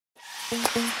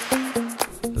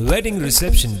Wedding,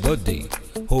 reception, birthday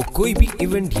हो, कोई भी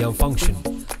इवेंट या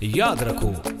फंक्शन, याद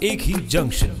रखो एक ही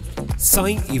junction,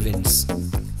 Sai events.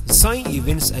 Sai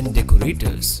events and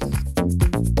decorators.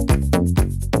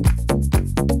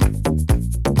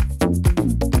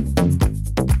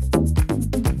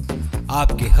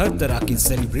 आपके हर तरह की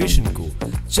सेलिब्रेशन को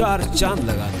चार चांद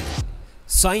लगा दे।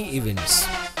 साई इवेंट्स।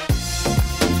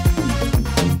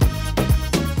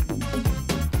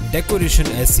 डेकोरेशन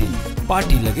ऐसी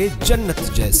पार्टी लगे जन्नत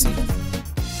जैसी।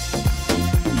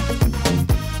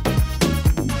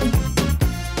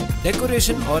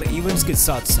 डेकोरेशन और इवेंट्स के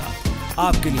साथ साथ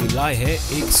आपके लिए लाए हैं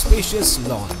एक स्पेशियस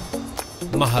लॉन,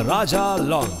 महाराजा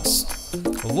लॉन्स,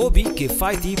 वो भी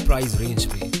किफायती प्राइस रेंज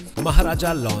में।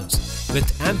 महाराजा loans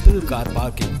with ample car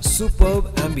parking,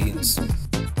 superb ambience.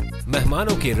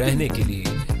 मेहमानों के रहने के लिए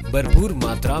भरपूर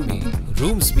मात्रा में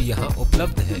रूम्स भी यहाँ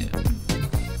उपलब्ध हैं।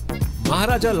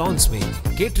 महाराजा लॉन्स में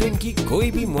केटरिंग की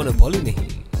कोई भी मोनोपोली नहीं।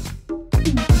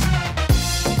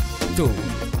 तो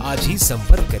आज ही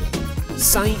संपर्क करें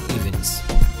साई इवेंट्स।